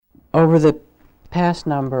Over the past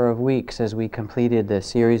number of weeks, as we completed the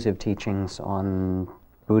series of teachings on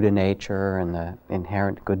Buddha nature and the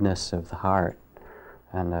inherent goodness of the heart,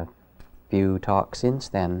 and a few talks since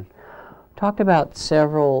then, talked about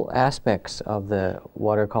several aspects of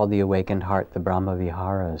what are called the awakened heart, the Brahma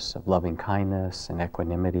Viharas, of loving kindness and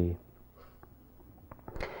equanimity.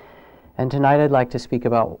 And tonight I'd like to speak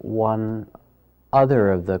about one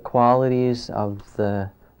other of the qualities of the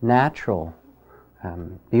natural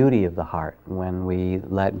beauty of the heart when we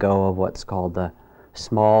let go of what's called the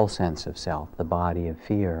small sense of self, the body of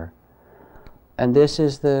fear. And this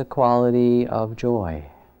is the quality of joy.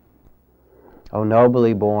 O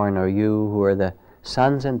nobly born are you who are the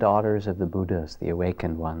sons and daughters of the Buddhas, the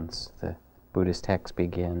awakened ones. The Buddhist texts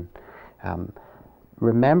begin.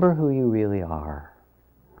 Remember who you really are.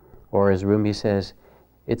 Or as Rumi says,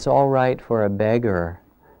 it's all right for a beggar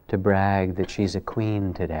to brag that she's a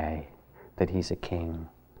queen today, that he's a king.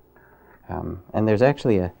 And there's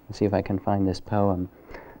actually let's see if I can find this poem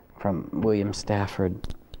from William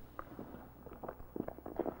Stafford.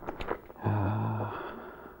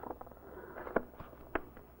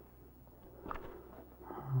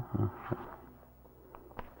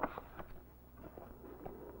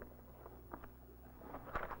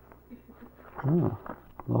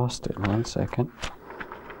 Lost it, 1 second.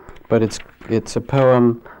 But it's a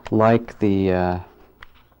poem like the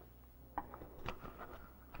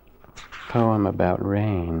poem about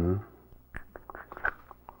rain.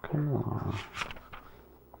 Come on.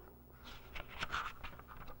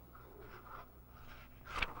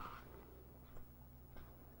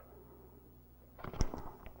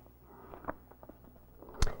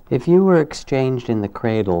 If you were exchanged in the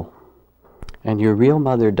cradle and your real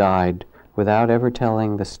mother died without ever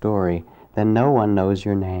telling the story, then no one knows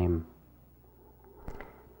your name.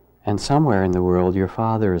 And somewhere in the world your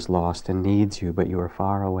father is lost and needs you, but you are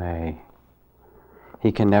far away.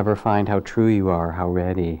 He can never find how true you are, how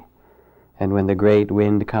ready. And when the great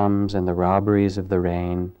wind comes and the robberies of the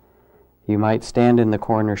rain, you might stand in the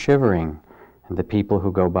corner shivering, and the people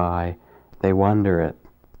who go by, they wonder at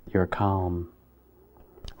your calm.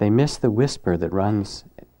 They miss the whisper that runs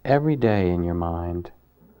every day in your mind.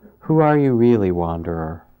 Who are you really,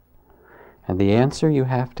 wanderer? And the answer you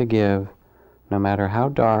have to give, no matter how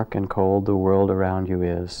dark and cold the world around you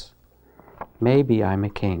is, maybe I'm a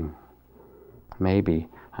king. Maybe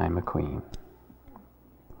I'm a queen.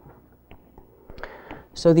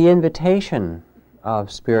 So the invitation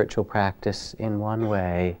of spiritual practice, in one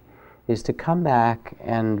way, is to come back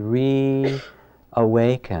and reawaken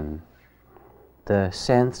the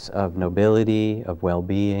sense of nobility, of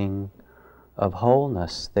well-being, of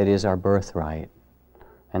wholeness that is our birthright.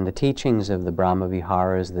 And the teachings of the Brahma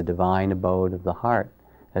Viharas, the divine abode of the heart,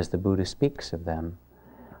 as the Buddha speaks of them,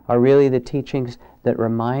 are really the teachings that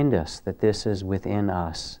remind us that this is within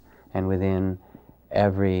us and within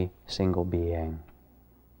every single being.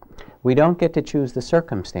 We don't get to choose the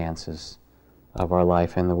circumstances of our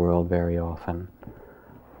life in the world very often,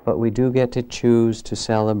 but we do get to choose to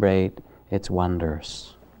celebrate its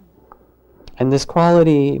wonders. And this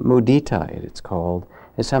quality, mudita it's called,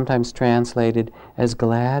 is sometimes translated as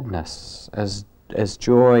gladness, as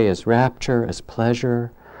joy, as rapture, as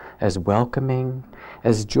pleasure, as welcoming,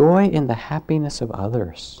 as joy in the happiness of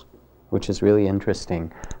others, which is really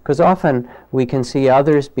interesting. Because often we can see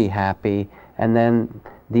others be happy, and then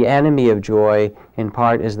the enemy of joy in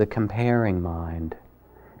part is the comparing mind,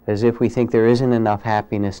 as if we think there isn't enough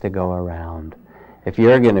happiness to go around. If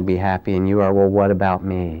you're going to be happy and you are, well, what about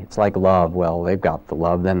me? It's like love. Well, they've got the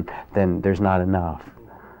love, then there's not enough.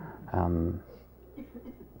 And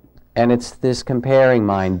it's this comparing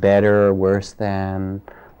mind, better or worse than,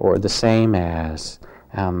 or the same as,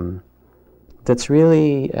 that's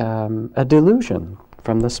really a delusion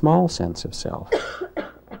from the small sense of self.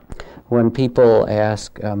 When people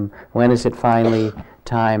ask, when is it finally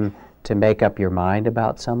time to make up your mind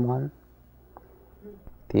about someone?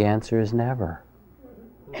 The answer is never.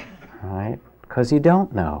 Right? Because you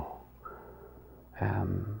don't know.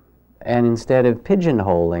 And instead of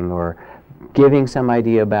pigeonholing or giving some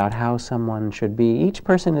idea about how someone should be, each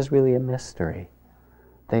person is really a mystery.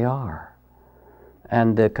 They are.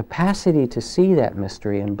 And the capacity to see that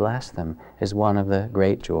mystery and bless them is one of the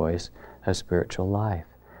great joys of spiritual life.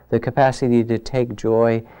 The capacity to take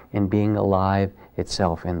joy in being alive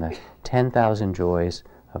itself, in the 10,000 joys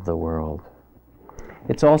of the world.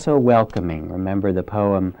 It's also welcoming. Remember the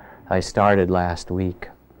poem I started last week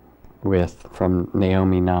with, from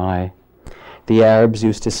Naomi Nye. The Arabs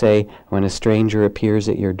used to say, when a stranger appears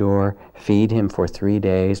at your door, feed him for 3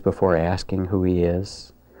 days before asking who he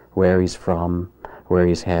is, where he's from, where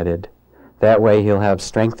he's headed. That way he'll have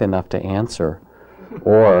strength enough to answer.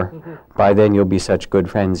 Or by then you'll be such good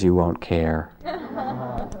friends you won't care.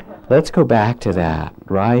 Let's go back to that.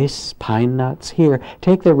 Rice, pine nuts. Here,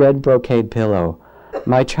 take the red brocade pillow.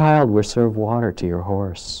 My child will serve water to your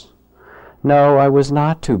horse. No, I was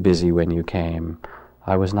not too busy when you came.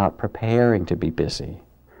 I was not preparing to be busy.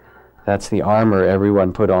 That's the armor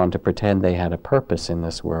everyone put on to pretend they had a purpose in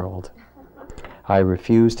this world. I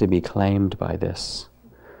refuse to be claimed by this.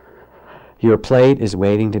 Your plate is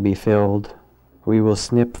waiting to be filled. We will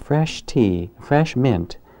snip fresh tea, fresh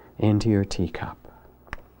mint, into your teacup.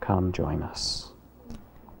 Come join us.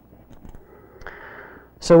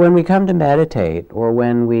 So when we come to meditate, or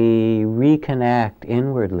when we reconnect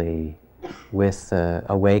inwardly with the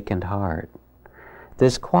awakened heart,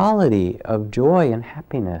 this quality of joy and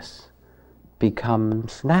happiness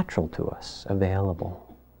becomes natural to us,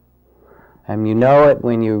 available. And you know it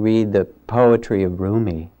when you read the poetry of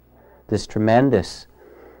Rumi, this tremendous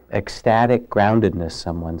ecstatic groundedness,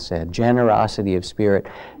 someone said, generosity of spirit.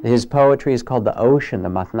 His poetry is called the ocean. The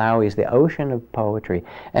Mathnawi is the ocean of poetry.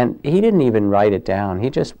 And he didn't even write it down. He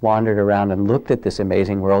just wandered around and looked at this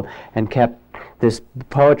amazing world and this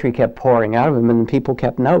poetry kept pouring out of him, and people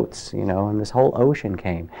kept notes, and this whole ocean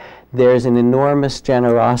came. There's an enormous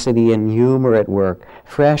generosity and humor at work,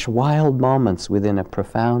 fresh, wild moments within a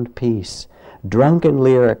profound peace, drunken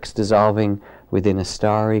lyrics dissolving within a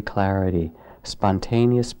starry clarity,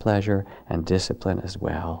 spontaneous pleasure and discipline as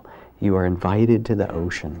well. You are invited to the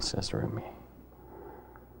ocean, says Rumi.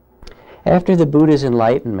 After the Buddha's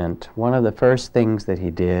enlightenment, one of the first things that he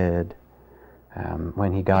did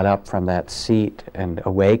when he got up from that seat and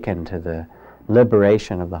awakened to the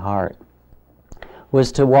liberation of the heart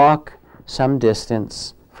was to walk some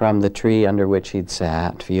distance from the tree under which he'd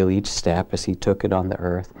sat, feel each step as he took it on the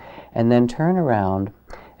earth, and then turn around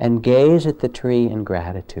and gaze at the tree in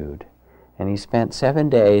gratitude. And he spent 7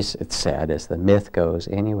 days, it's said, as the myth goes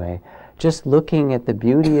anyway, just looking at the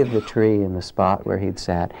beauty of the tree in the spot where he'd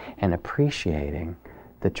sat and appreciating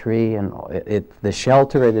the tree and the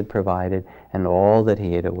shelter it had provided and all that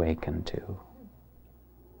he had awakened to.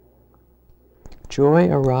 Joy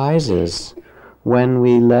arises when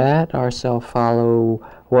we let ourselves follow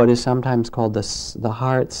what is sometimes called the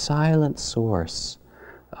heart's silent source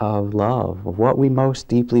of love, of what we most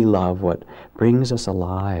deeply love, what brings us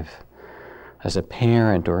alive. As a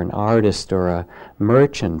parent or an artist or a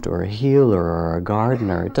merchant or a healer or a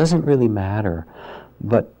gardener, it doesn't really matter,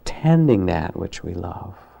 but tending that which we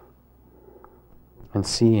love and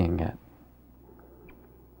seeing it.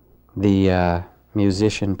 The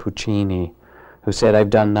musician Puccini, who said, "I've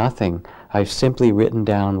done nothing, I've simply written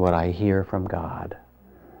down what I hear from God."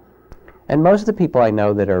 And most of the people I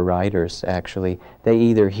know that are writers, actually, they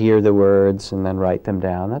either hear the words and then write them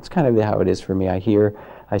down. That's kind of how it is for me.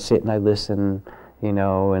 I sit and I listen,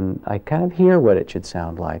 and I kind of hear what it should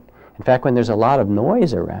sound like. In fact, when there's a lot of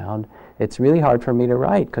noise around, it's really hard for me to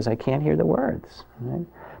write because I can't hear the words. Right?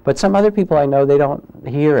 But some other people I know, they don't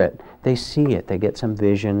hear it. They see it. They get some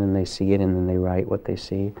vision and they see it and then they write what they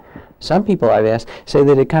see. Some people I've asked say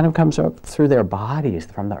that it kind of comes up through their bodies,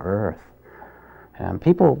 from the earth.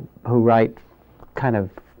 People who write kind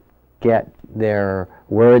of get their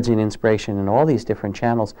words and inspiration in all these different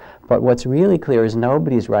channels, but what's really clear is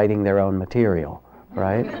nobody's writing their own material,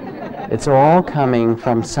 right? It's all coming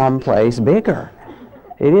from someplace bigger.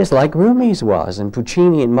 It is like Rumi's was, and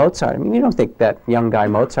Puccini and Mozart. I mean, you don't think that young guy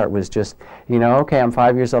Mozart was just, okay, I'm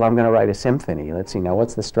 5 years old, I'm going to write a symphony. Let's see now,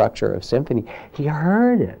 what's the structure of symphony? He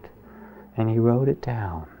heard it, and he wrote it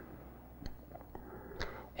down.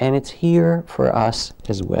 And it's here for us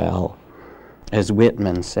as well. As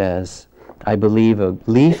Whitman says, I believe a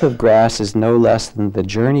leaf of grass is no less than the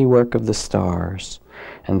journey work of the stars,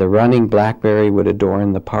 and the running blackberry would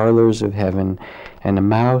adorn the parlors of heaven, and a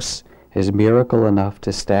mouse is miracle enough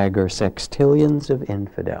to stagger sextillions of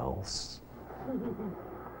infidels.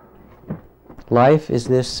 Life is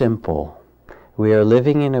this simple. We are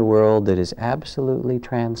living in a world that is absolutely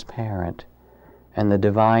transparent, and the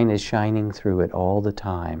divine is shining through it all the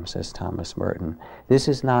time, says Thomas Merton. This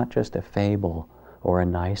is not just a fable or a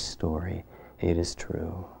nice story. It is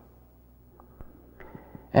true.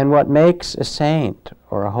 And what makes a saint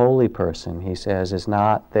or a holy person, he says, is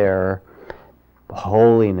not their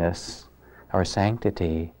holiness or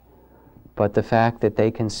sanctity, but the fact that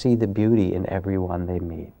they can see the beauty in everyone they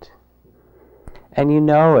meet. And you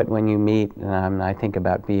know it when you meet, and I think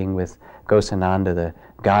about being with Gosananda, the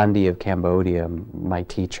Gandhi of Cambodia, my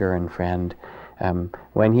teacher and friend.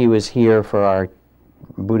 When he was here for our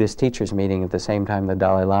Buddhist teachers meeting at the same time the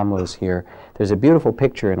Dalai Lama was here, there's a beautiful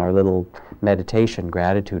picture in our little meditation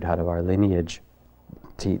gratitude hut of our lineage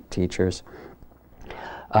teachers.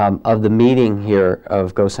 of the meeting here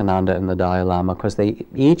of Ghosananda and the Dalai Lama, because they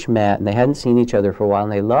each met and they hadn't seen each other for a while,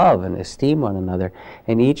 and they love and esteem one another,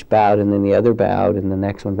 and each bowed, and then the other bowed, and the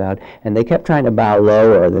next one bowed, and they kept trying to bow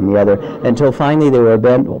lower than the other until finally they were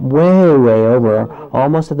bent way, way over,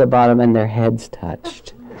 almost at the bottom, and their heads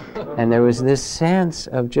touched. And there was this sense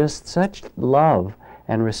of just such love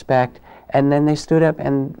and respect, and then they stood up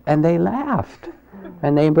and they laughed.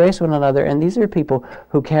 And they embrace one another, and these are people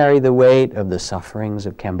who carry the weight of the sufferings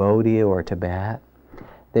of Cambodia or Tibet.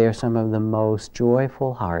 They are some of the most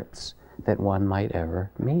joyful hearts that one might ever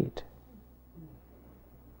meet.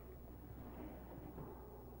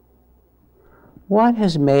 What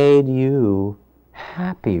has made you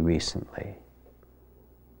happy recently?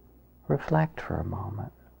 Reflect for a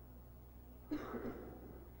moment.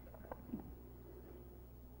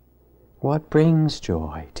 What brings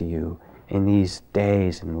joy to you in these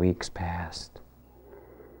days and weeks past?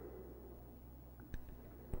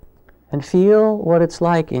 And feel what it's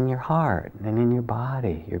like in your heart and in your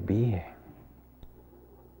body, your being.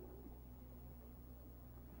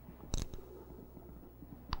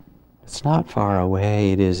 It's not far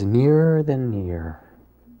away, it is nearer than near.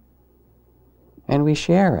 And we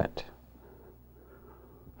share it.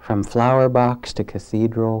 From flower box to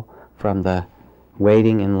cathedral, from the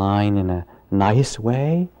waiting in line in a nice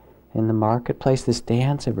way, in the marketplace, this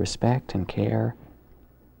dance of respect and care.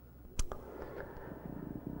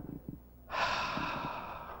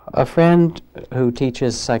 A friend who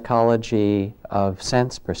teaches psychology of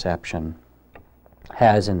sense perception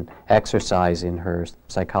has an exercise in her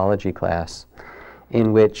psychology class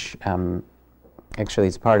in which, actually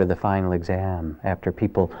it's part of the final exam, after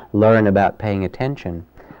people learn about paying attention.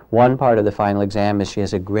 One part of the final exam is she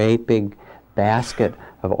has a great big basket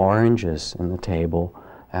of oranges on the table,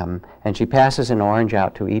 and she passes an orange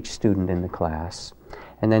out to each student in the class,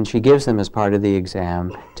 and then she gives them, as part of the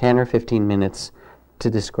exam, 10 or 15 minutes to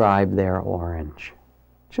describe their orange.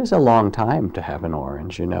 Which is a long time to have an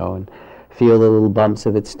orange, you know, and feel the little bumps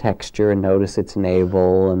of its texture and notice its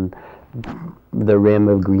navel and the rim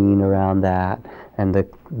of green around that, and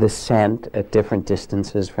the scent at different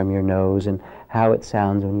distances from your nose, and how it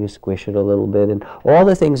sounds when you squish it a little bit, and all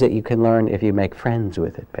the things that you can learn if you make friends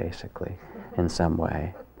with it, basically, in some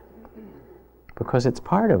way. Because it's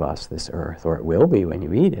part of us, this earth, or it will be when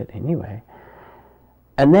you eat it, anyway.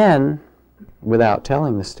 And then, without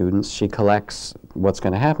telling the students, she collects what's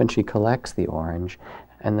going to happen. She collects the orange,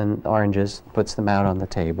 and then oranges, puts them out on the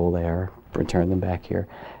table there, return them back here.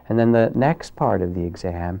 And then the next part of the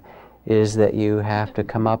exam is that you have to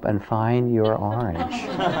come up and find your orange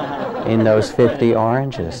in those 50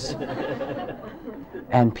 oranges.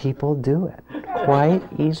 And people do it quite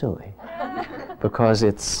easily because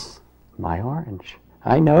it's my orange.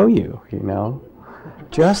 I know you, you know.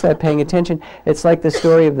 Just that paying attention. It's like the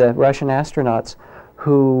story of the Russian astronauts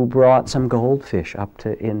who brought some goldfish up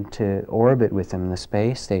into orbit with them in the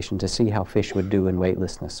space station to see how fish would do in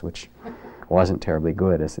weightlessness, which wasn't terribly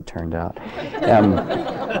good, as it turned out.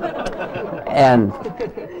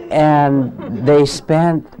 And they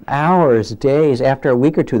spent hours, days, after a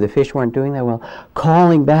week or two, the fish weren't doing that well,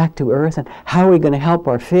 calling back to Earth, and how are we going to help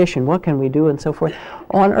our fish, and what can we do, and so forth.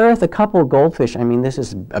 On Earth, a couple of goldfish, I mean, this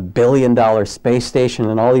is $1 billion space station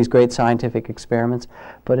and all these great scientific experiments,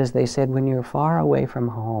 but as they said, when you're far away from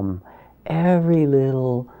home, every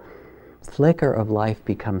little flicker of life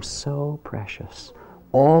becomes so precious.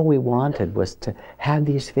 All we wanted was to have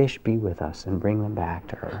these fish be with us and bring them back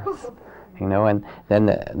to Earth. You know, and then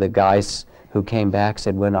the guys who came back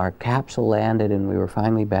said when our capsule landed and we were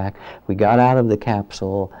finally back, we got out of the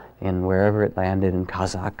capsule in wherever it landed, in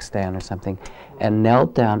Kazakhstan or something, and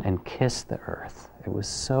knelt down and kissed the Earth. It was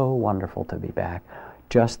so wonderful to be back,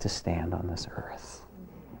 just to stand on this Earth.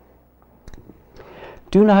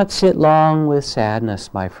 Do not sit long with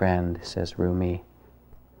sadness, my friend, says Rumi.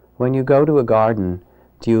 When you go to a garden,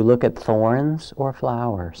 do you look at thorns or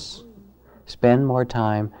flowers? Spend more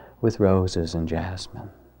time with roses and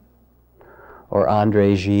jasmine. Or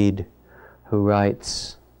André Gide, who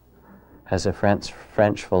writes, as a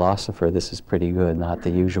French philosopher, this is pretty good, not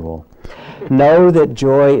the usual. Know that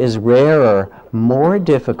joy is rarer, more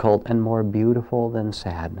difficult, and more beautiful than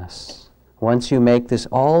sadness. Once you make this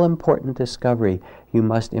all-important discovery, you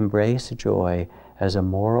must embrace joy as a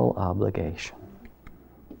moral obligation.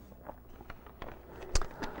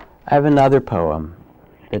 I have another poem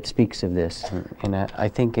that speaks of this, I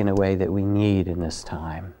think in a way that we need in this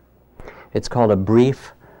time. It's called A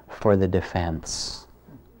Brief for the Defense.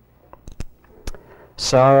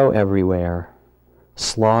 Sorrow everywhere,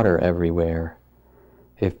 slaughter everywhere.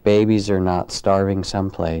 If babies are not starving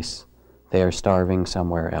someplace, they are starving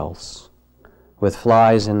somewhere else. with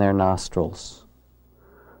flies in their nostrils.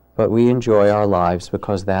 But we enjoy our lives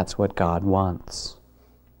because that's what God wants.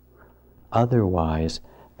 Otherwise,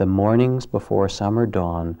 the mornings before summer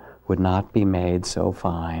dawn would not be made so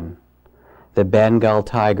fine. The Bengal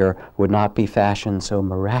tiger would not be fashioned so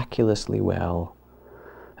miraculously well.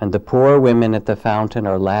 And the poor women at the fountain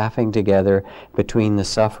are laughing together between the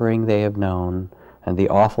suffering they have known and the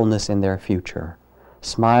awfulness in their future,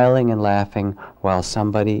 smiling and laughing while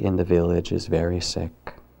somebody in the village is very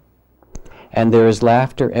sick. And there is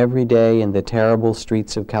laughter every day in the terrible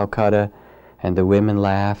streets of Calcutta, and the women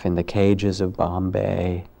laugh in the cages of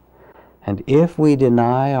Bombay. And if we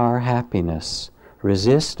deny our happiness,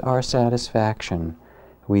 resist our satisfaction,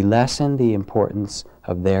 we lessen the importance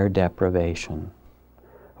of their deprivation.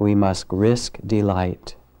 We must risk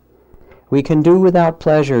delight. We can do without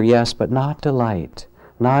pleasure, yes, but not delight,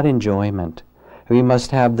 not enjoyment. We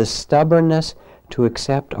must have the stubbornness to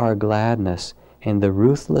accept our gladness in the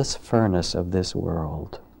ruthless furnace of this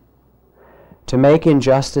world. To make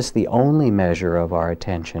injustice the only measure of our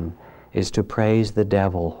attention is to praise the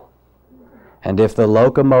devil. And if the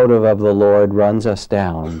locomotive of the Lord runs us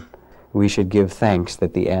down, we should give thanks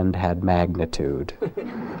that the end had magnitude.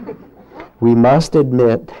 We must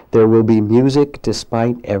admit there will be music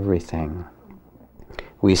despite everything.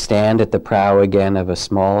 We stand at the prow again of a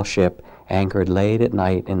small ship anchored late at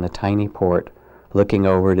night in the tiny port, looking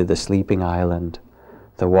over to the sleeping island.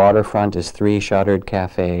 The waterfront is 3 shuttered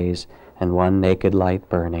cafes and 1 naked light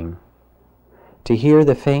burning. To hear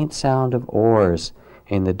the faint sound of oars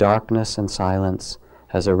in the darkness and silence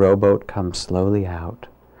as a rowboat comes slowly out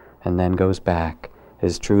and then goes back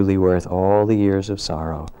is truly worth all the years of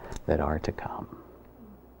sorrow that are to come.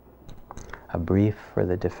 A brief for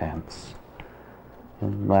the defense.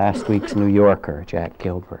 In last week's New Yorker, Jack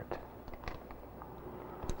Gilbert.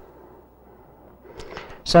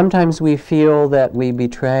 Sometimes we feel that we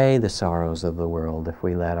betray the sorrows of the world if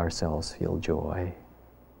we let ourselves feel joy.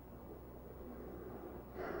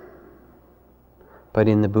 But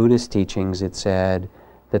in the Buddhist teachings it said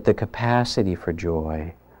that the capacity for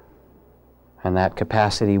joy, and that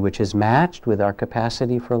capacity which is matched with our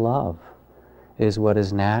capacity for love, is what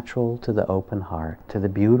is natural to the open heart, to the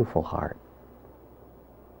beautiful heart.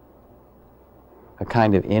 A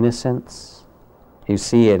kind of innocence. You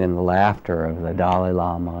see it in the laughter of the Dalai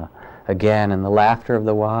Lama, again in the laughter of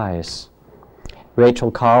the wise.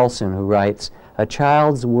 Rachel Carlson, who writes, "A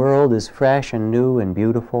child's world is fresh and new and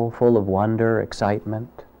beautiful, full of wonder,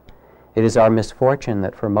 excitement. It is our misfortune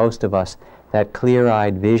that for most of us, that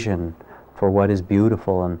clear-eyed vision for what is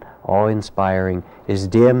beautiful and awe-inspiring is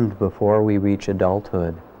dimmed before we reach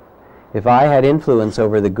adulthood. If I had influence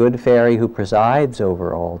over the good fairy who presides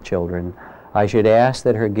over all children, I should ask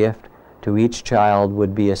that her gift to each child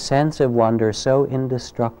would be a sense of wonder so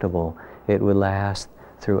indestructible it would last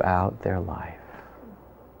throughout their life."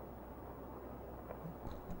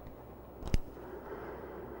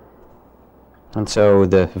 And so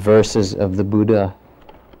the verses of the Buddha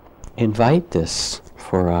invite this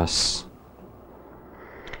for us.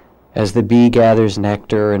 As the bee gathers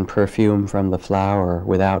nectar and perfume from the flower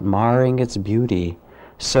without marring its beauty,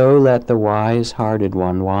 so let the wise-hearted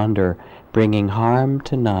one wander, bringing harm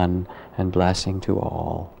to none and blessing to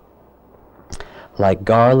all. Like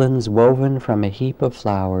garlands woven from a heap of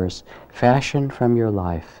flowers, fashion from your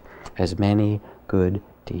life as many good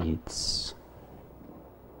deeds.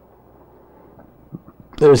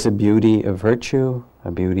 There's a beauty of virtue,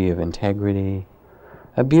 a beauty of integrity,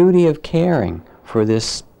 a beauty of caring for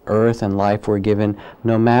this earth and life we're given,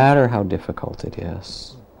 no matter how difficult it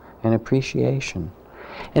is, and appreciation.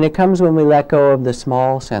 And it comes when we let go of the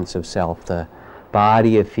small sense of self, the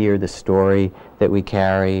body of fear, the story that we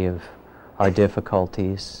carry of our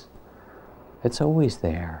difficulties. It's always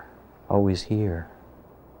there, always here.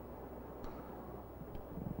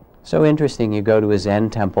 So interesting, you go to a Zen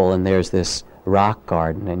temple and there's this rock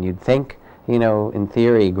garden, and you'd think, in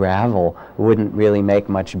theory, gravel wouldn't really make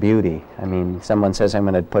much beauty. I mean, someone says, I'm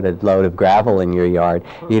going to put a load of gravel in your yard.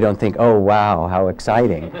 You don't think, oh, wow, how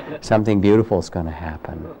exciting. Something beautiful is going to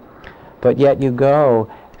happen. But yet you go,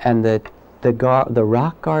 and the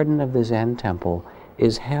rock garden of the Zen temple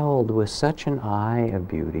is held with such an eye of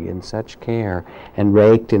beauty and such care, and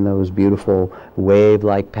raked in those beautiful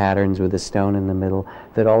wave-like patterns with a stone in the middle,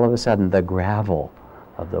 that all of a sudden the gravel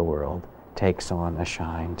of the world takes on a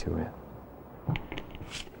shine to it.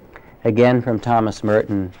 Again from Thomas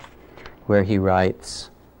Merton, where he writes,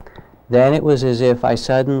 "Then it was as if I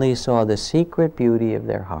suddenly saw the secret beauty of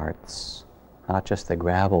their hearts, not just the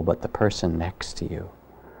gravel, but the person next to you.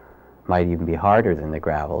 Might even be harder than the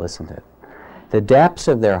gravel, isn't it? The depths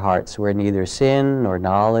of their hearts where neither sin nor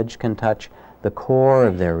knowledge can touch, the core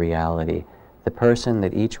of their reality, the person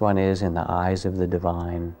that each one is in the eyes of the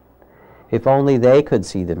divine. If only they could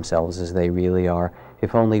see themselves as they really are,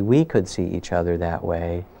 if only we could see each other that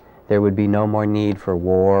way, there would be no more need for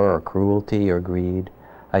war or cruelty or greed.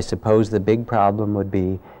 I suppose the big problem would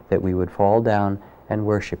be that we would fall down and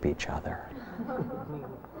worship each other.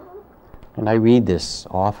 And I read this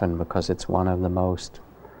often because it's one of the most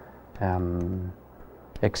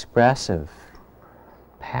expressive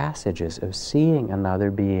passages of seeing another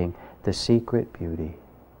being, the secret beauty.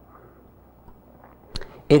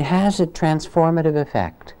 It has a transformative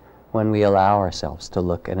effect when we allow ourselves to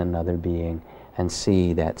look at another being and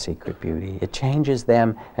see that secret beauty. It changes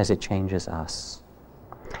them as it changes us.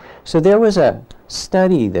 So there was a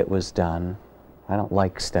study that was done. I don't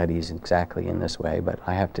like studies exactly in this way, but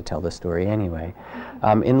I have to tell the story anyway.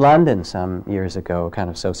 In London some years ago, a kind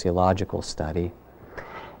of sociological study.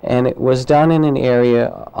 And it was done in an area,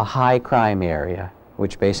 a high crime area,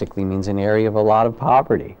 which basically means an area of a lot of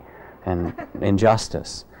poverty and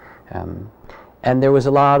injustice. And there was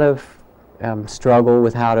a lot of struggle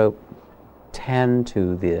with how to tend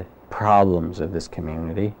to the problems of this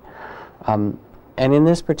community. And in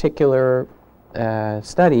this particular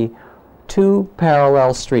study, two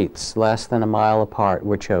parallel streets, less than a mile apart,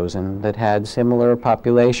 were chosen that had similar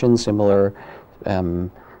population, similar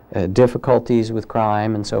difficulties with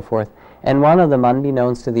crime and so forth. And one of them,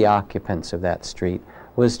 unbeknownst to the occupants of that street,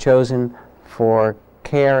 was chosen for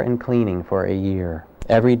care and cleaning for a year.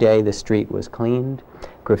 Every day the street was cleaned,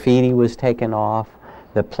 graffiti was taken off,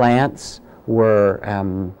 the plants were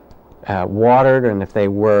watered, and if they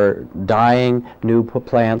were dying, new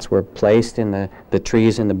plants were placed in the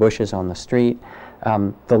trees and the bushes on the street.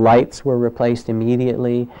 The lights were replaced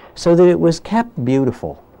immediately so that it was kept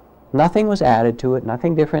beautiful. Nothing was added to it,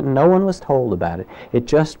 nothing different, no one was told about it. It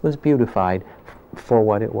just was beautified for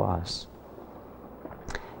what it was.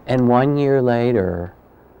 And 1 year later,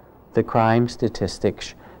 the crime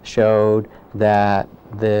statistics showed that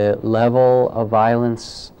the level of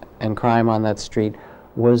violence and crime on that street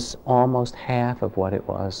was almost half of what it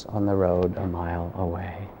was on the road a mile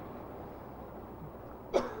away.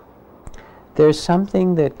 There's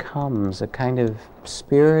something that comes, a kind of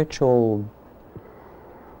spiritual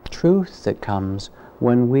truth that comes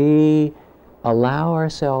when we allow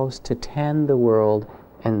ourselves to tend the world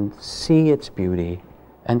and see its beauty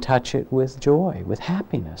and touch it with joy, with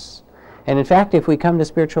happiness. And in fact, if we come to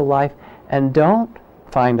spiritual life and don't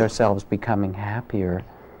find ourselves becoming happier,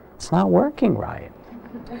 it's not working right.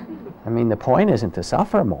 I mean, the point isn't to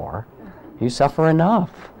suffer more. You suffer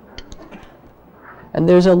enough. And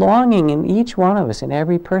there's a longing in each one of us, in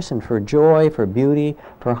every person, for joy, for beauty,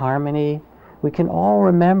 for harmony. We can all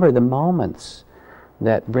remember the moments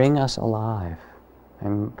that bring us alive.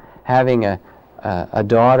 I'm having a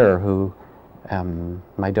daughter who,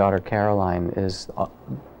 my daughter Caroline, is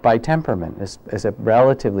by temperament is a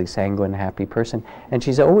relatively sanguine, happy person, and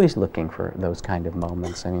she's always looking for those kind of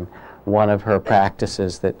moments. I mean, one of her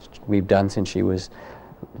practices that we've done since she was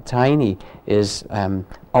tiny is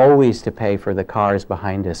always to pay for the cars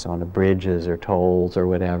behind us on the bridges or tolls or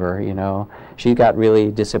whatever, you know. She got really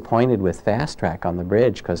disappointed with Fast Track on the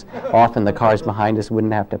bridge because often the cars behind us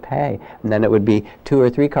wouldn't have to pay, and then it would be 2 or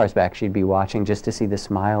 3 cars back she'd be watching just to see the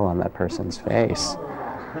smile on that person's face.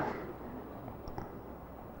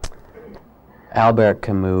 Albert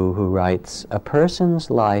Camus, who writes, "A person's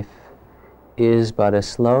life is but a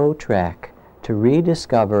slow trek to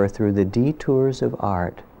rediscover through the detours of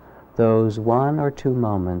art those 1 or 2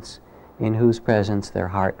 moments in whose presence their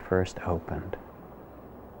heart first opened."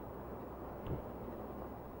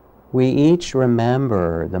 We each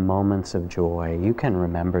remember the moments of joy. You can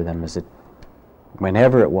remember them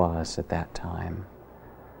whenever it was at that time.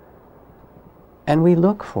 And we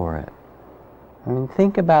look for it. I mean,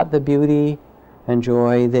 think about the beauty and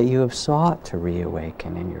joy that you have sought to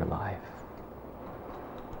reawaken in your life.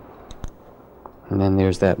 And then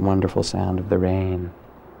there's that wonderful sound of the rain.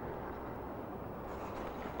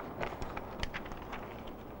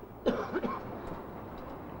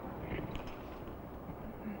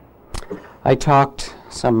 I talked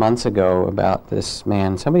some months ago about this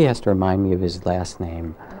man. Somebody has to remind me of his last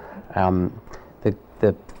name.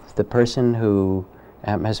 The person who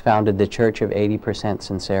has founded the Church of 80%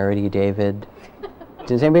 Sincerity, David.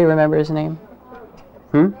 Does anybody remember his name?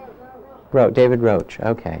 David Roach.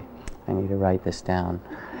 Okay. I need to write this down.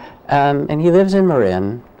 And he lives in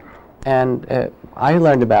Marin, and I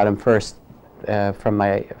learned about him first from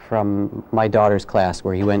my daughter's class,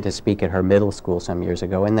 where he went to speak at her middle school some years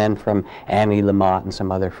ago, and then from Annie Lamott and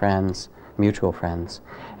some other friends, mutual friends.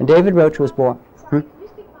 And David Roach was born.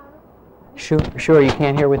 Sure, you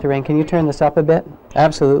can't hear with the rain. Can you turn this up a bit?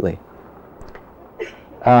 Absolutely.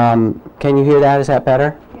 Can you hear that? Is that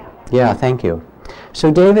better? Yeah. Yeah, thank you.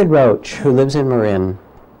 So David Roach, who lives in Marin,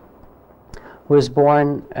 was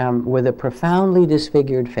born with a profoundly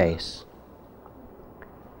disfigured face.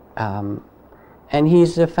 And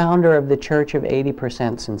he's the founder of the Church of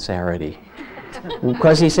 80% Sincerity.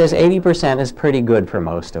 Because he says 80% is pretty good for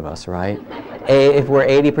most of us, right? If we're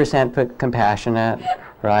 80% compassionate,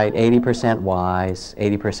 right? 80% wise,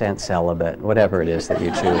 80% celibate, whatever it is that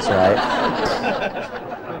you choose, right?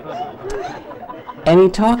 And he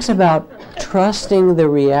talks about trusting the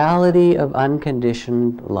reality of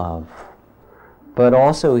unconditioned love. But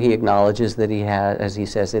also he acknowledges that he has, as he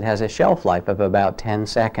says, it has a shelf life of about 10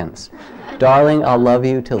 seconds. Darling, I'll love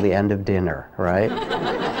you till the end of dinner, right?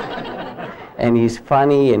 And he's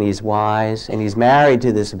funny and he's wise and he's married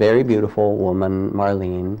to this very beautiful woman,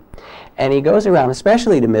 Marlene. And he goes around,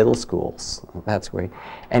 especially to middle schools, that's where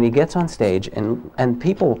and he gets on stage and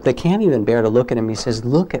people, they can't even bear to look at him. He says,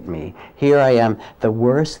 look at me, here I am, the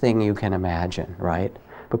worst thing you can imagine, right?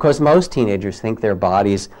 Because most teenagers think their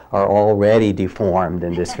bodies are already deformed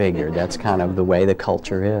and disfigured. That's kind of the way the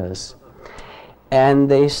culture is. And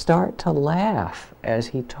they start to laugh as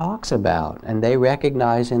he talks about, and they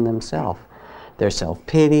recognize in themselves their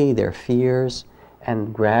self-pity, their fears,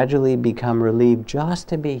 and gradually become relieved just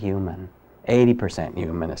to be human. 80%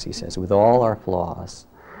 human, as he says, with all our flaws.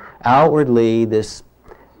 Outwardly, this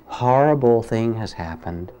horrible thing has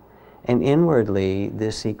happened. And inwardly,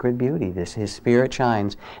 this secret beauty, his spirit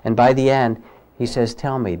shines. And by the end, he says,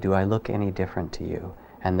 tell me, do I look any different to you?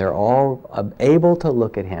 And they're all able to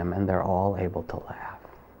look at him, and they're all able to laugh.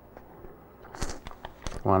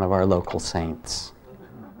 One of our local saints.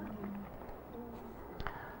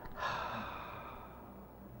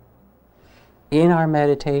 In our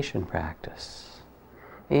meditation practice,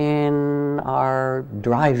 in our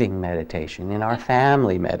driving meditation, in our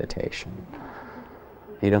family meditation,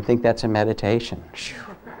 you don't think that's a meditation?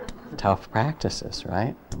 Tough practices,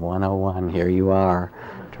 right? 101, here you are,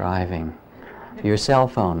 driving. Your cell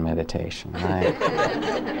phone meditation, right?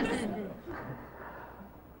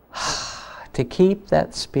 To keep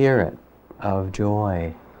that spirit of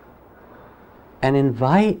joy and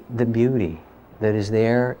invite the beauty that is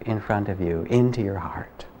there in front of you into your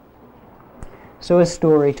heart. So a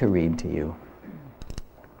story to read to you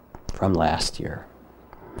from last year.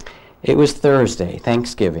 It was Thursday,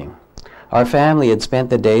 Thanksgiving. Our family had spent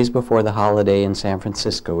the days before the holiday in San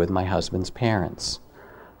Francisco with my husband's parents.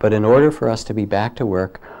 But in order for us to be back to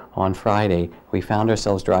work on Friday, we found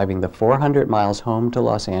ourselves driving the 400 miles home to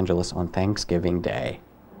Los Angeles on Thanksgiving Day.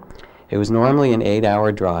 It was normally an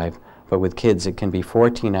 8-hour drive, but with kids it can be a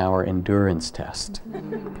 14-hour endurance test.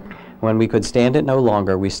 When we could stand it no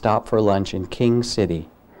longer, we stopped for lunch in King City.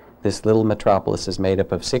 This little metropolis is made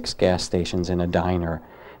up of 6 gas stations and a diner,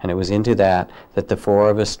 and it was into that the 4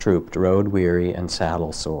 of us trooped, road-weary and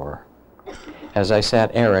saddle-sore. As I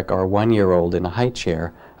sat Eric, our 1-year-old, in a high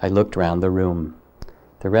chair, I looked round the room.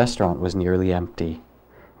 The restaurant was nearly empty.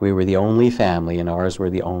 We were the only family, and ours were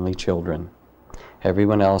the only children.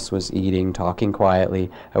 Everyone else was eating, talking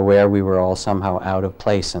quietly, aware we were all somehow out of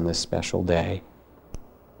place on this special day.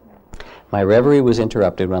 My reverie was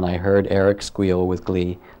interrupted when I heard Eric squeal with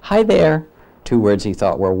glee, "Hi there!" 2 words he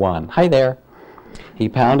thought were one. "Hi there!" He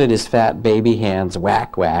pounded his fat baby hands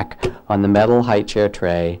whack, whack on the metal high chair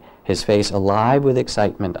tray, his face alive with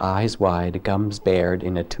excitement, eyes wide, gums bared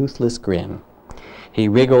in a toothless grin. He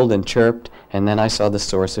wriggled and chirped, and then I saw the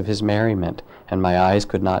source of his merriment, and my eyes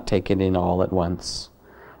could not take it in all at once.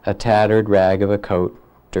 A tattered rag of a coat,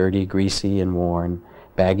 dirty, greasy, and worn,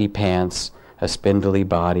 baggy pants, a spindly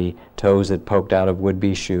body, toes that poked out of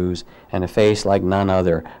would-be shoes, and a face like none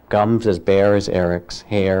other, gums as bare as Eric's,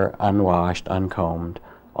 hair unwashed, uncombed,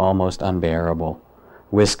 almost unbearable,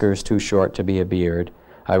 whiskers too short to be a beard.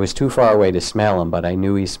 I was too far away to smell him, but I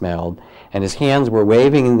knew he smelled, and his hands were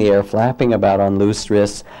waving in the air, flapping about on loose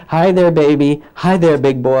wrists. "Hi there, baby. Hi there,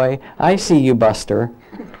 big boy. I see you, Buster."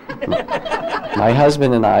 My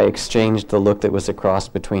husband and I exchanged the look that was a cross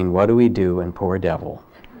between "what do we do" and "poor devil."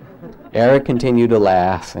 Eric continued to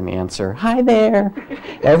laugh and answer, "Hi there."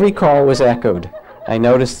 Every call was echoed. I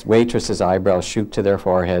noticed waitresses' eyebrows shoot to their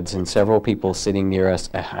foreheads, and several people sitting near us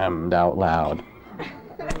ahemed out loud.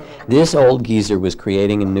 This old geezer was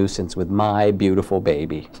creating a nuisance with my beautiful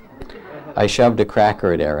baby. I shoved a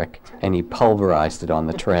cracker at Eric, and he pulverized it on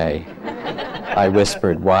the tray. I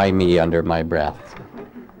whispered, "Why me?" under my breath.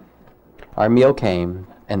 Our meal came,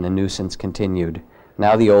 and the nuisance continued.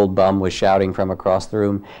 Now the old bum was shouting from across the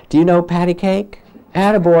room, "Do you know patty cake?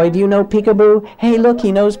 Attaboy, do you know peekaboo? Hey, look,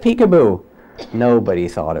 he knows peekaboo." Nobody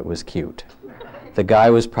thought it was cute. The guy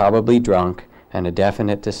was probably drunk and a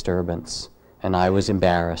definite disturbance, and I was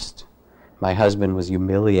embarrassed. My husband was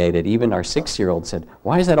humiliated. Even our 6-year-old said,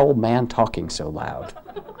 "Why is that old man talking so loud?"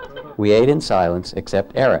 We ate in silence,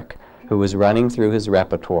 except Eric, who was running through his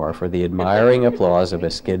repertoire for the admiring applause of a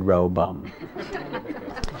Skid Row bum.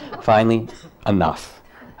 Finally, enough.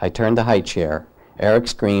 I turned the high chair. Eric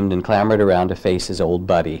screamed and clambered around to face his old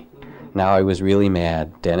buddy. Now I was really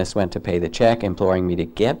mad. Dennis went to pay the check, imploring me to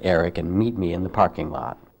get Eric and meet me in the parking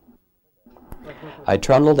lot. I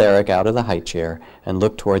trundled Eric out of the high chair and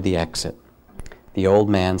looked toward the exit. The old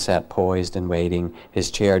man sat poised and waiting,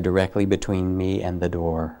 his chair directly between me and the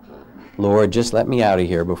door. "Lord, just let me out of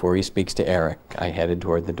here before he speaks to Eric." I headed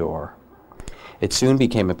toward the door. It soon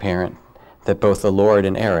became apparent that both the Lord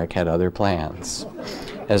and Eric had other plans.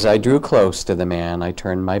 As I drew close to the man, I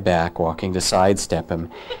turned my back, walking to sidestep him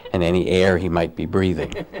and any air he might be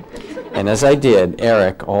breathing. And as I did,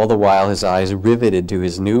 Eric, all the while his eyes riveted to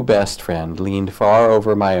his new best friend, leaned far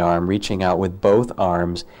over my arm, reaching out with both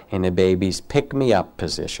arms in a baby's pick-me-up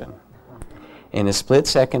position. In a split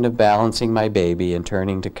second of balancing my baby and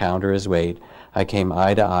turning to counter his weight, I came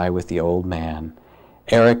eye to eye with the old man.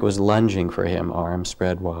 Eric was lunging for him, arms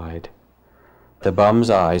spread wide. The bum's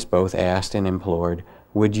eyes both asked and implored,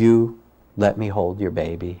 "Would you let me hold your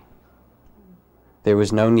baby?" There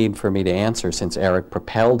was no need for me to answer, since Eric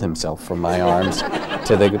propelled himself from my arms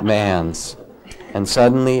to the man's. And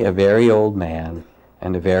suddenly a very old man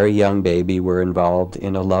and a very young baby were involved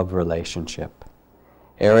in a love relationship.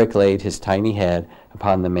 Eric laid his tiny head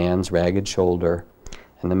upon the man's ragged shoulder,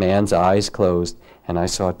 and the man's eyes closed, and I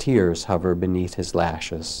saw tears hover beneath his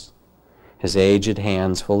lashes. His aged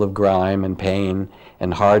hands, full of grime and pain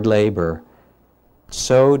and hard labor,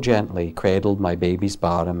 so gently cradled my baby's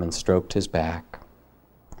bottom and stroked his back.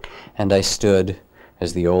 And I stood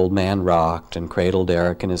as the old man rocked and cradled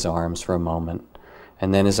Eric in his arms for a moment,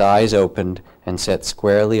 and then his eyes opened and set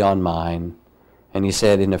squarely on mine, and he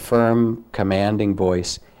said in a firm, commanding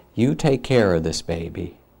voice, "You take care of this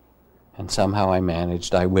baby." And somehow I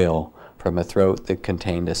managed, "I will," from a throat that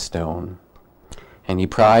contained a stone. And he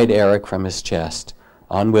pried Eric from his chest,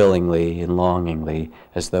 unwillingly and longingly,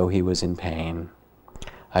 as though he was in pain.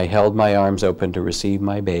 I held my arms open to receive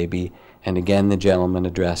my baby, and again the gentleman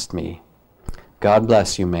addressed me. "God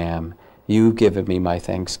bless you, ma'am. You've given me my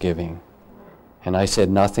thanksgiving." And I said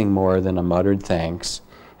nothing more than a muttered thanks,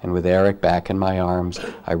 and with Eric back in my arms,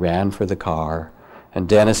 I ran for the car, and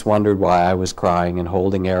Dennis wondered why I was crying and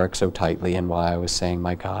holding Eric so tightly, and why I was saying,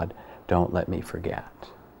 "My God, don't let me forget."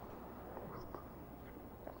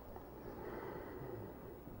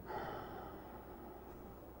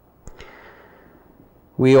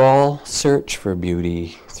 We all search for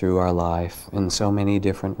beauty through our life in so many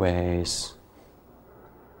different ways.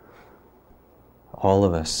 All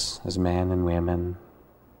of us, as men and women,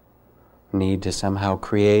 need to somehow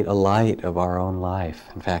create a light of our own life.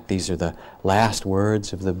 In fact, these are the last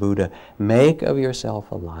words of the Buddha. Make of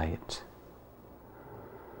yourself a light.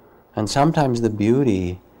 And sometimes the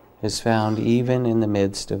beauty is found even in the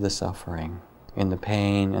midst of the suffering, in the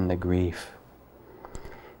pain and the grief.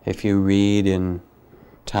 If you read in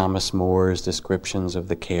Thomas More's descriptions of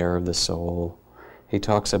the care of the soul, he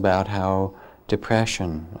talks about how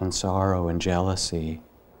depression and sorrow and jealousy,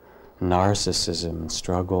 narcissism and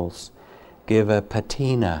struggles give a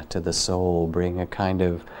patina to the soul, bring a kind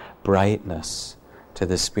of brightness to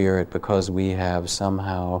the spirit, because we have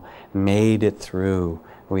somehow made it through.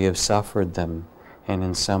 We have suffered them and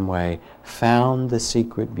in some way found the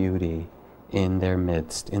secret beauty in their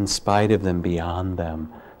midst, in spite of them, beyond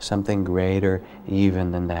them, something greater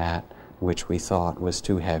even than that which we thought was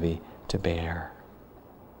too heavy to bear.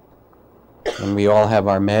 And we all have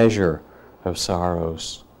our measure of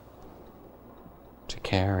sorrows to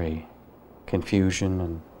carry, confusion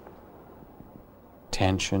and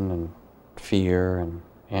tension and fear and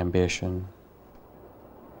ambition.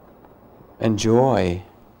 And joy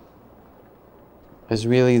is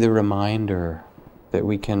really the reminder that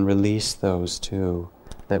we can release those too,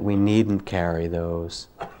 that we needn't carry those,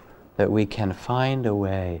 that we can find a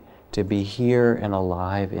way to be here and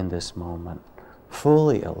alive in this moment,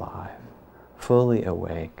 fully alive, fully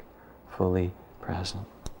awake, fully present.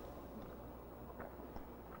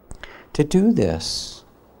 To do this,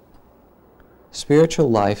 spiritual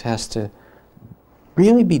life has to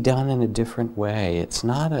really be done in a different way. It's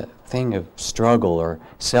not a thing of struggle or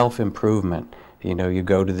self-improvement. You know, you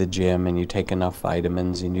go to the gym and you take enough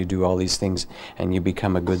vitamins and you do all these things and you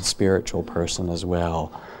become a good spiritual person as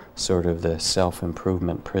well. Sort of the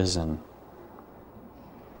self-improvement prison.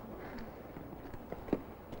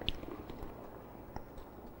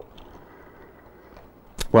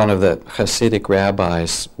 One of the Hasidic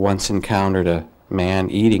rabbis once encountered a man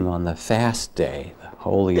eating on the fast day, the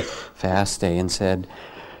holy fast day, and said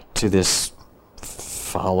to this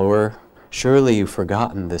follower, "Surely you've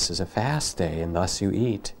forgotten this is a fast day, and thus you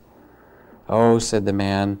eat." "Oh," said the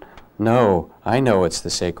man, "no, I know it's the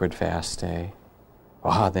sacred fast day."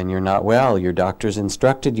 "Ah, then you're not well. Your doctor's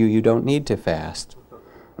instructed you. You don't need to fast."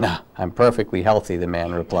 "Nah, I'm perfectly healthy," the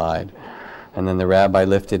man replied. And then the rabbi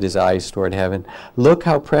lifted his eyes toward heaven. "Look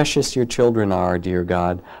how precious your children are, dear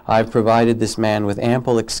God. I've provided this man with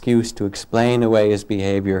ample excuse to explain away his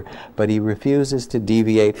behavior, but he refuses to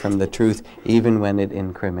deviate from the truth even when it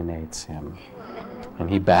incriminates him." And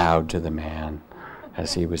he bowed to the man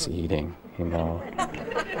as he was eating, you know.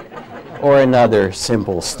 Or another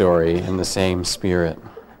simple story in the same spirit.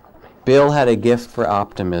 Bill had a gift for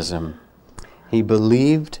optimism. He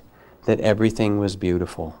believed that everything was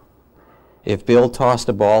beautiful. If Bill tossed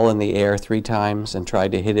a ball in the air 3 times and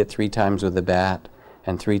tried to hit it 3 times with a bat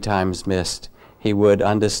and 3 times missed, he would,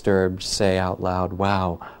 undisturbed, say out loud,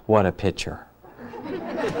 "Wow, what a pitcher."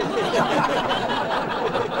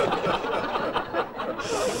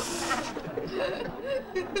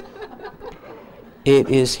 It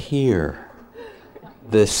is here.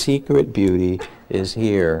 The secret beauty is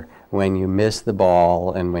here when you miss the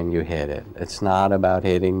ball and when you hit it. It's not about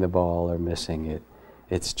hitting the ball or missing it.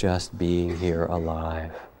 It's just being here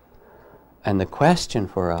alive. And the question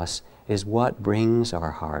for us is, what brings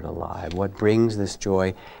our heart alive? What brings this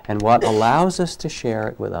joy? And what allows us to share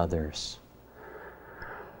it with others?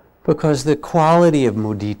 Because the quality of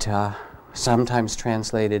mudita, sometimes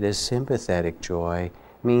translated as sympathetic joy,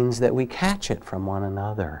 means that we catch it from one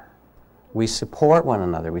another. We support one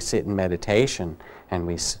another. We sit in meditation and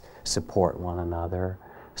we support one another.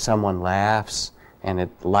 Someone laughs and it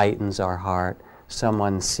lightens our heart.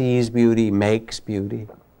 Someone sees beauty, makes beauty.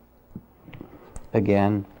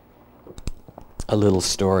 Again, a little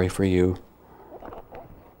story for you.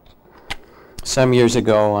 Some years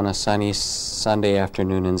ago, on a sunny Sunday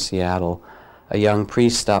afternoon in Seattle, a young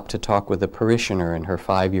priest stopped to talk with a parishioner and her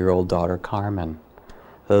 5-year-old daughter, Carmen.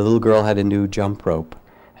 The little girl had a new jump rope,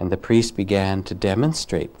 and the priest began to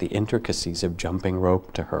demonstrate the intricacies of jumping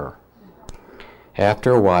rope to her.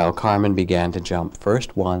 After a while, Carmen began to jump,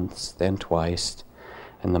 first once, then twice,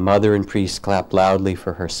 and the mother and priest clapped loudly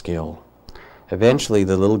for her skill. Eventually,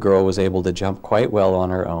 the little girl was able to jump quite well on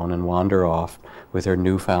her own and wander off with her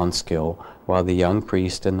newfound skill, while the young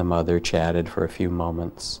priest and the mother chatted for a few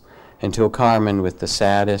moments, until Carmen, with the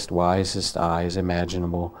saddest, wisest eyes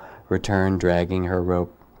imaginable, returned dragging her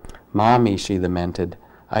rope. "Mommy," she lamented,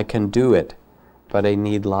 "I can do it, but I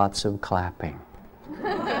need lots of clapping."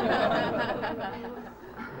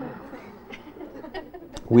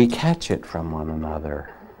 We catch it from one another.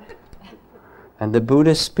 And the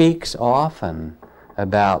Buddha speaks often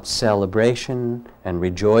about celebration and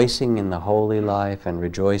rejoicing in the holy life and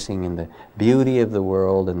rejoicing in the beauty of the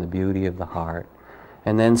world and the beauty of the heart.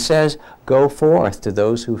 And then says, go forth to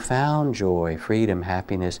those who found joy, freedom,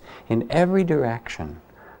 happiness in every direction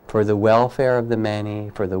for the welfare of the many,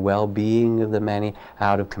 for the well-being of the many,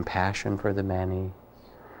 out of compassion for the many.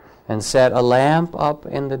 And set a lamp up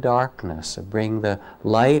in the darkness, bring the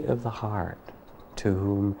light of the heart to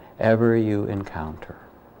whomever you encounter.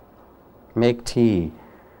 Make tea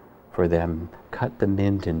for them, cut the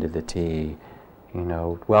mint into the tea,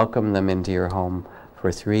 welcome them into your home for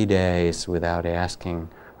 3 days without asking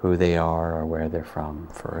who they are or where they're from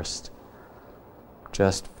first.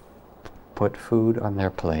 Just put food on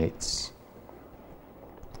their plates.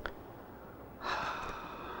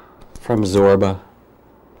 From Zorba.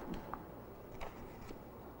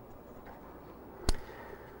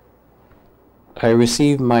 I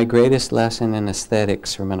received my greatest lesson in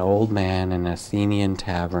aesthetics from an old man in an Athenian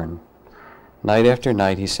tavern. Night after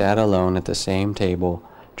night he sat alone at the same table,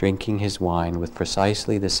 drinking his wine with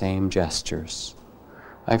precisely the same gestures.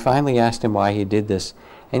 I finally asked him why he did this,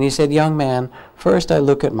 and he said, "Young man, first I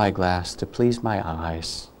look at my glass to please my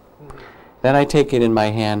eyes. Then I take it in my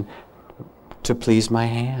hand to please my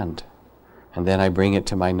hand. And then I bring it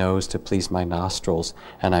to my nose to please my nostrils,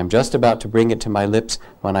 and I'm just about to bring it to my lips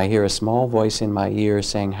when I hear a small voice in my ear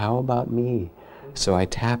saying, 'How about me?' So I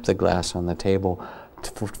tap the glass on the table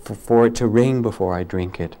for it to ring before I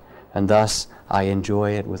drink it, and thus I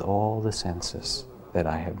enjoy it with all the senses that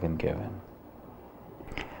I have been given."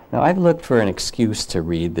 Now, I've looked for an excuse to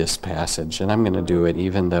read this passage, and I'm going to do it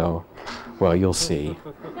even though, well, you'll see.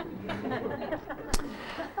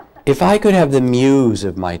 If I could have the muse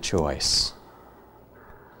of my choice,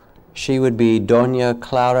 she would be Doña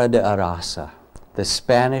Clara de Arasa, the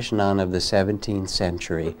Spanish nun of the 17th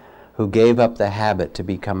century, who gave up the habit to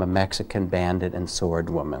become a Mexican bandit and sword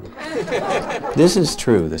woman. This is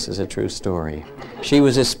true. This is a true story. She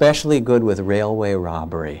was especially good with railway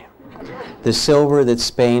robbery. The silver that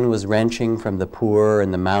Spain was wrenching from the poor in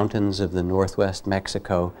the mountains of the northwest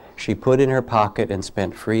Mexico, she put in her pocket and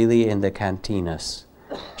spent freely in the cantinas.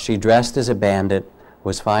 She dressed as a bandit,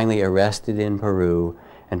 was finally arrested in Peru,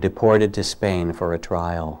 and deported to Spain for a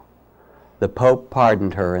trial. The Pope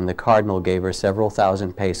pardoned her, and the Cardinal gave her several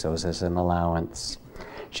thousand pesos as an allowance.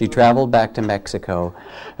 She traveled back to Mexico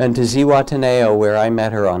and to Zihuatanejo, where I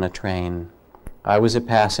met her on a train. I was a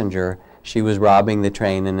passenger. She was robbing the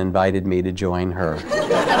train and invited me to join her.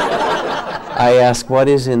 I asked, "What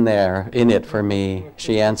is in it for me?"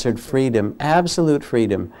 She answered, "Freedom, absolute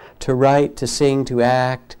freedom, to write, to sing, to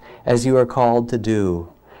act, as you are called to do.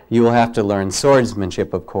 You will have to learn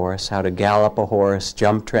swordsmanship, of course, how to gallop a horse,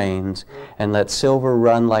 jump trains, and let silver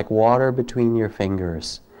run like water between your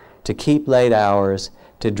fingers, to keep late hours,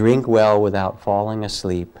 to drink well without falling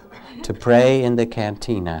asleep, to pray in the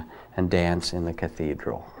cantina and dance in the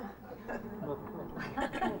cathedral."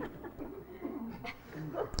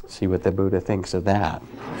 See what the Buddha thinks of that.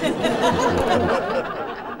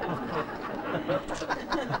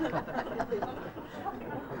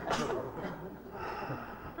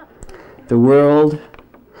 The world,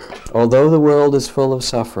 although the world is full of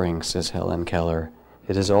suffering, says Helen Keller,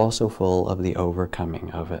 it is also full of the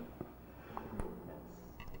overcoming of it.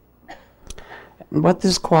 And what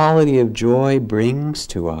this quality of joy brings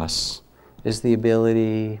to us is the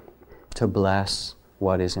ability to bless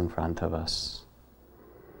what is in front of us,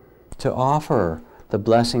 to offer the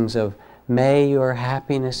blessings of, may your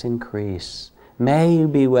happiness increase, may you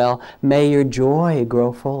be well, may your joy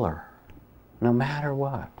grow fuller, no matter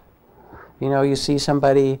what. You know, you see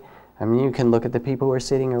somebody, I mean, you can look at the people who are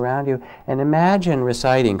sitting around you and imagine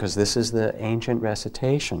reciting, because this is the ancient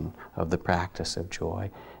recitation of the practice of joy.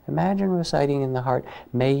 Imagine reciting in the heart,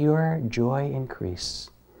 may your joy increase.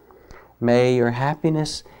 May your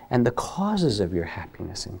happiness and the causes of your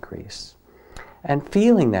happiness increase. And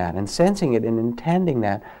feeling that and sensing it and intending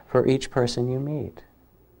that for each person you meet.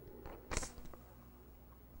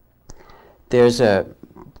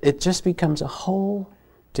 It just becomes a whole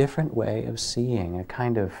different way of seeing, a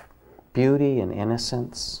kind of beauty and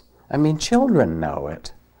innocence. I mean, children know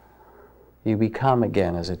it. You become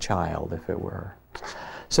again as a child, if it were.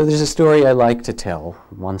 So there's a story I like to tell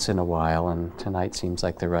once in a while, and tonight seems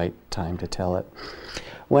like the right time to tell it.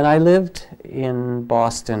 When I lived in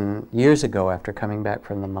Boston years ago after coming back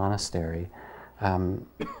from the monastery,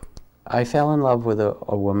 I fell in love with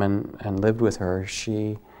a woman and lived with her.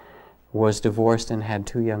 She was divorced and had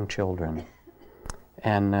 2 young children.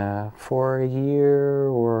 And for a year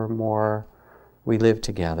or more, we lived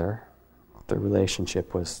together. The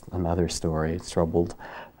relationship was another story. It's troubled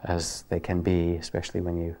as they can be, especially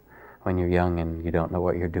when you're young and you don't know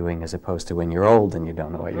what you're doing, as opposed to when you're old and you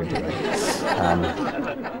don't know what you're doing.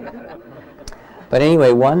 But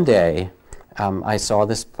anyway, one day I saw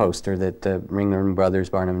this poster that the Ringling Brothers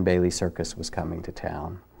Barnum and Bailey Circus was coming to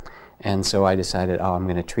town. And so I decided, I'm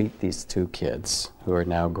going to treat these 2 kids who are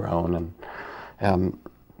now grown. And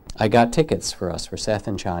I got tickets for Seth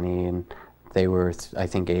and Chani, and they were, I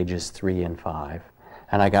think, ages 3 and 5.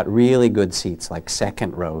 And I got really good seats, like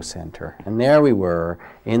second row center. And there we were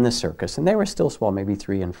in the circus, and they were still small, maybe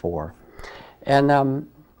 3 and 4. And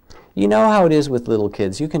you know how it is with little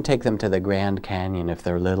kids. You can take them to the Grand Canyon if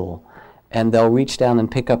they're little, and they'll reach down and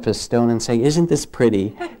pick up a stone and say, "Isn't this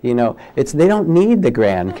pretty?" You know, they don't need the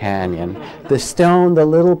Grand Canyon. The stone, the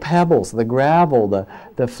little pebbles, the gravel,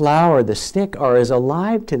 the flower, the stick are as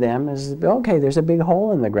alive to them as, okay, there's a big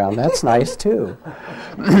hole in the ground. That's nice too.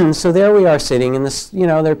 So there we are sitting in this, you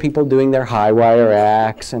know, there are people doing their high wire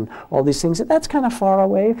acts and all these things. That's kind of far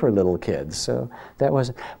away for little kids. So that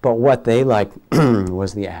was, but what they liked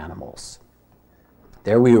was the animals.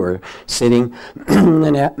 There we were sitting,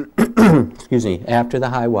 and excuse me, after the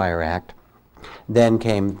high wire act, then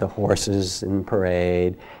came the horses in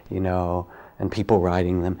parade, you know, and people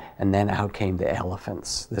riding them, and then out came the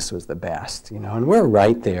elephants. This was the best, you know, and we're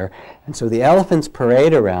right there. And so the elephants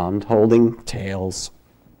parade around holding tails,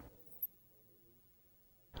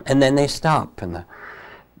 and then they stop, and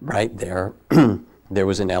right there, there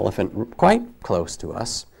was an elephant quite close to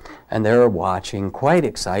us. And they were watching, quite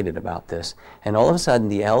excited about this. And all of a sudden,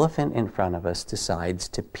 the elephant in front of us decides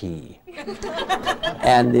to pee.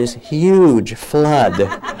 And this huge flood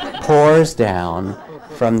pours down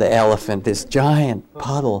from the elephant, this giant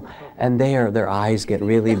puddle. And their eyes get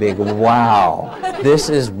really big. Wow, this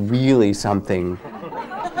is really something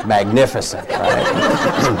magnificent, right?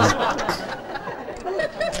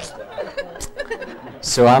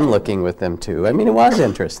 So I'm looking with them too. I mean, it was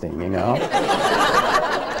interesting, you know.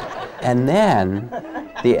 And then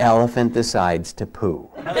the elephant decides to poo,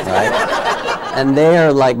 right? And they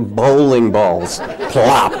are like bowling balls,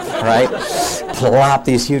 plop, right? Plop,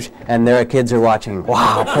 these huge, and their kids are watching,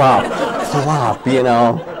 wow, plop, plop, you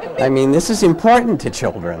know. I mean, this is important to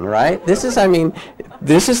children, right?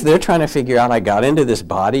 They're trying to figure out, I got into this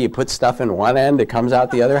body, you put stuff in one end, it comes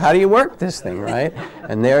out the other, how do you work this thing, right?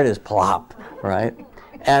 And there it is, plop, right?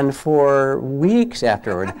 And for weeks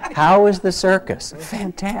afterward, how was the circus?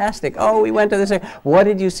 Fantastic. Oh, we went to the circus. What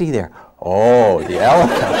did you see there? Oh, the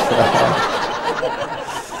elephant.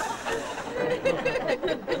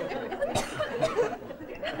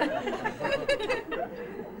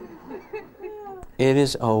 It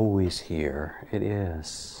is always here. It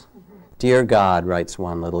is. Dear God, writes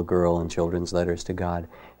one little girl in children's letters to God,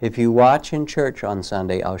 if you watch in church on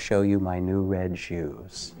Sunday, I'll show you my new red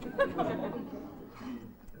shoes.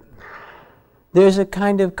 There's a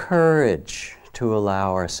kind of courage to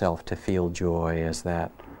allow ourselves to feel joy, as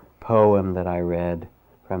that poem that I read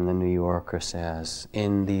from the New Yorker says.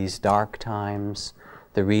 In these dark times,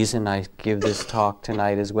 the reason I give this talk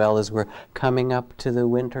tonight as well is we're coming up to the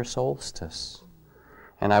winter solstice.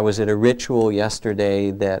 And I was at a ritual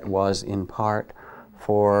yesterday that was in part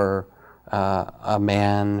for a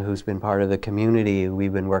man who's been part of the community.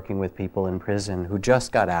 We've been working with people in prison who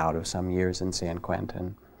just got out of some years in San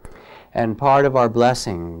Quentin. And part of our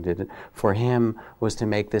blessing for him was to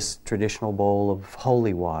make this traditional bowl of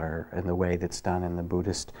holy water in the way that's done in the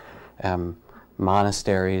Buddhist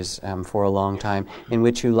monasteries for a long time, in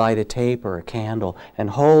which you light a tape or a candle and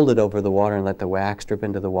hold it over the water and let the wax drip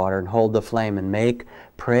into the water and hold the flame and make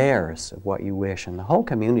prayers of what you wish. And the whole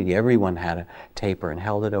community, everyone had a taper and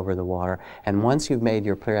held it over the water. And once you've made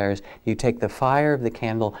your prayers, you take the fire of the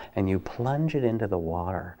candle and you plunge it into the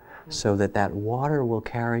water, so that that water will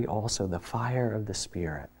carry also the fire of the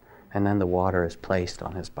Spirit. And then the water is placed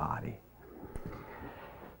on his body.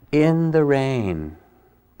 In the rain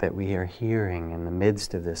that we are hearing, in the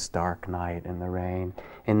midst of this dark night, in the rain,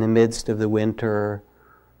 in the midst of the winter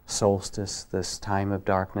solstice, this time of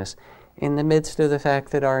darkness, in the midst of the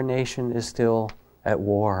fact that our nation is still at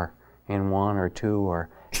war in 1 or 2 or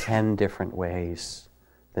 10 different ways,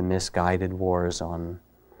 the misguided wars on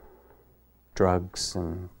drugs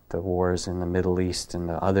and the wars in the Middle East and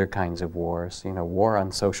the other kinds of wars. You know, war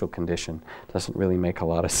on social condition doesn't really make a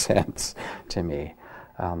lot of sense to me.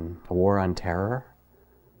 A war on terror?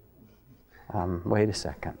 Wait a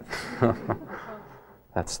second.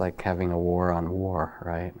 That's like having a war on war,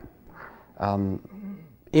 right?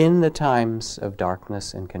 In the times of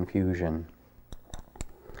darkness and confusion,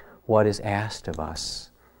 what is asked of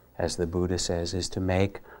us, as the Buddha says, is to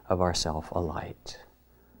make of ourselves a light.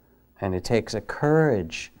 And it takes a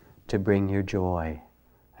courage to bring your joy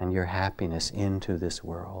and your happiness into this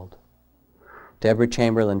world. Deborah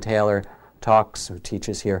Chamberlain Taylor who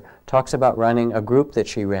teaches here, talks about running a group that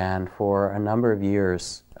she ran for a number of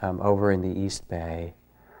years over in the East Bay.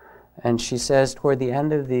 And she says toward the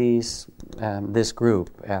end of this group,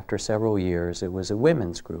 after several years, it was a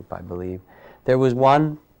women's group, I believe, there was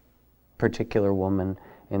one particular woman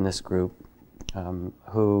in this group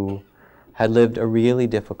who had lived a really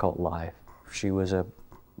difficult life. She was a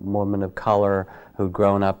woman of color who'd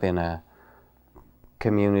grown up in a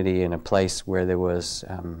community, in a place where there was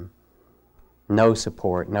no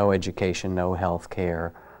support, no education, no health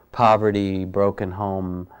care, poverty, broken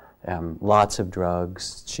home, lots of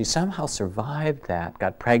drugs. She somehow survived that,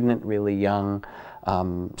 got pregnant really young,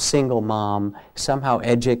 single mom, somehow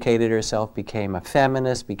educated herself, became a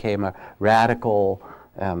feminist, became a radical,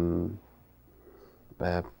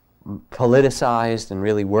 politicized, and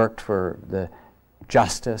really worked for the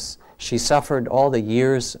justice. She suffered all the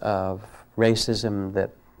years of racism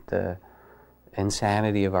that the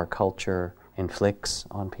insanity of our culture inflicts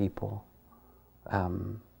on people.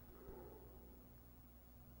 And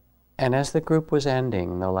as the group was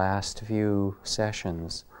ending, the last few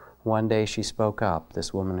sessions, one day she spoke up,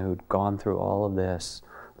 this woman who'd gone through all of this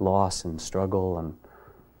loss and struggle and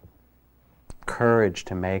courage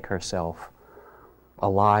to make herself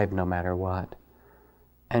alive no matter what.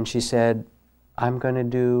 And she said, I'm going to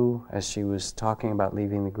do, as she was talking about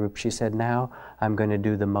leaving the group, she said, now I'm going to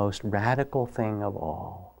do the most radical thing of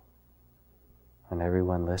all. And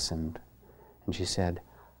everyone listened. And she said,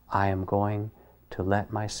 I am going to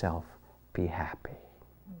let myself be happy.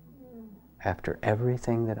 After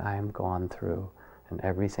everything that I am gone through and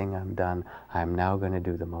everything I'm done, I am now going to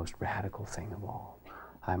do the most radical thing of all.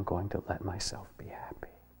 I'm going to let myself be happy.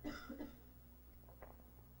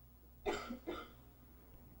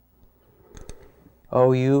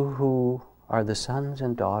 Oh, you who are the sons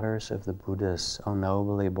and daughters of the Buddhas, O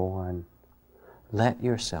nobly born. Let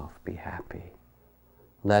yourself be happy.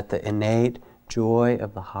 Let the innate joy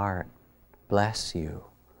of the heart bless you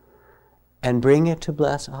and bring it to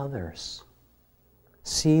bless others.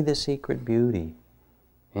 See the secret beauty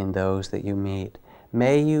in those that you meet.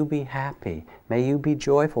 May you be happy. May you be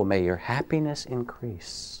joyful. May your happiness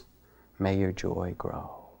increase. May your joy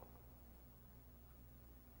grow.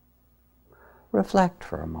 Reflect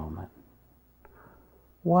for a moment.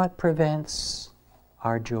 What prevents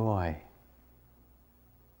our joy?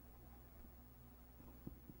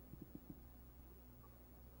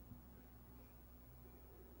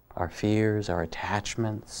 Our fears, our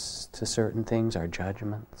attachments to certain things, our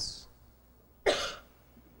judgments.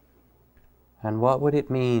 And what would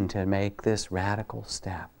it mean to make this radical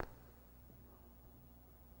step?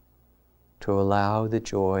 To allow the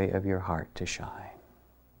joy of your heart to shine.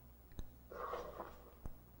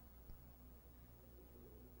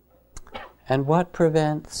 And what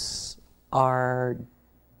prevents our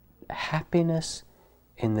happiness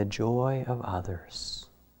in the joy of others?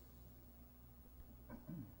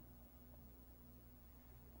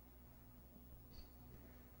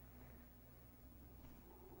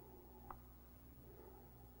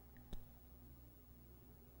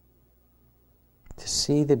 To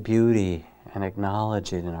see the beauty and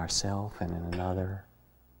acknowledge it in ourselves and in another.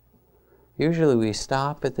 Usually we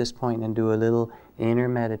stop at this point and do a little inner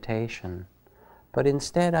meditation. But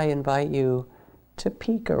instead I invite you to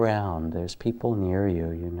peek around. There's people near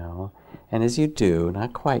you, you know. And as you do,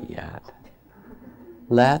 not quite yet,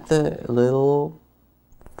 let the little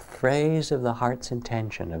phrase of the heart's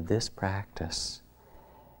intention of this practice,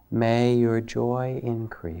 may your joy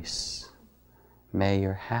increase. May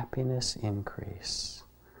your happiness increase.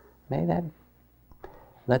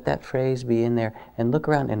 Let that phrase be in there and look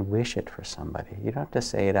around and wish it for somebody. You don't have to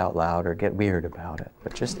say it out loud or get weird about it,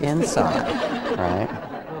 but just inside, right?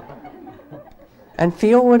 And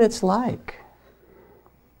feel what it's like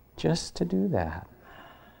just to do that.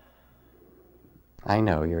 I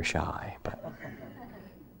know you're shy, but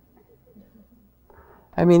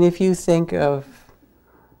I mean, if you think of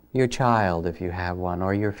your child, if you have one,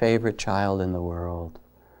 or your favorite child in the world,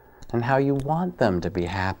 and how you want them to be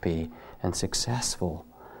happy and successful,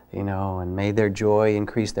 you know, and may their joy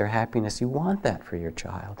increase their happiness. You want that for your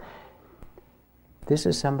child. This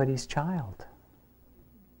is somebody's child.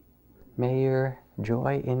 May your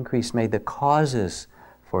joy increase. May the causes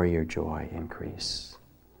for your joy increase.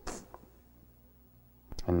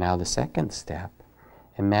 And now the second step.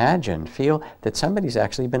 Imagine, feel that somebody's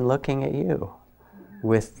actually been looking at you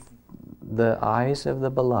with the eyes of the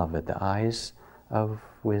beloved, the eyes of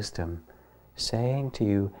wisdom, saying to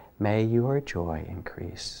you, may your joy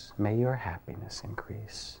increase, may your happiness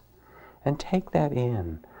increase. And take that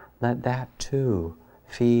in. Let that too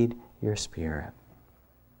feed your spirit.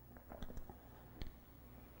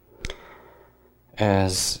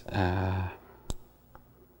 As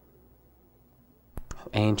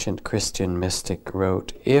ancient Christian mystic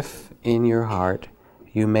wrote, if in your heart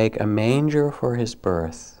you make a manger for his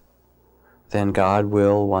birth, then God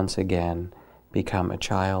will once again become a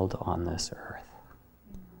child on this earth.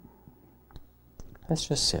 Let's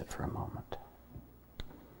just sit for a moment.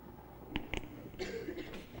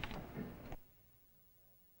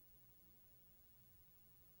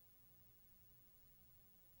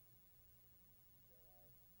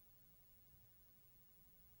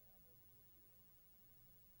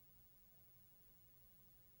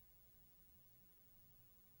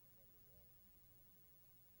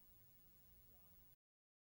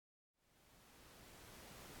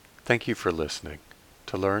 Thank you for listening.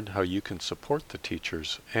 To learn how you can support the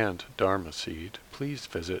teachers and Dharma Seed, please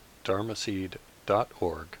visit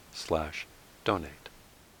dharmaseed.org/donate.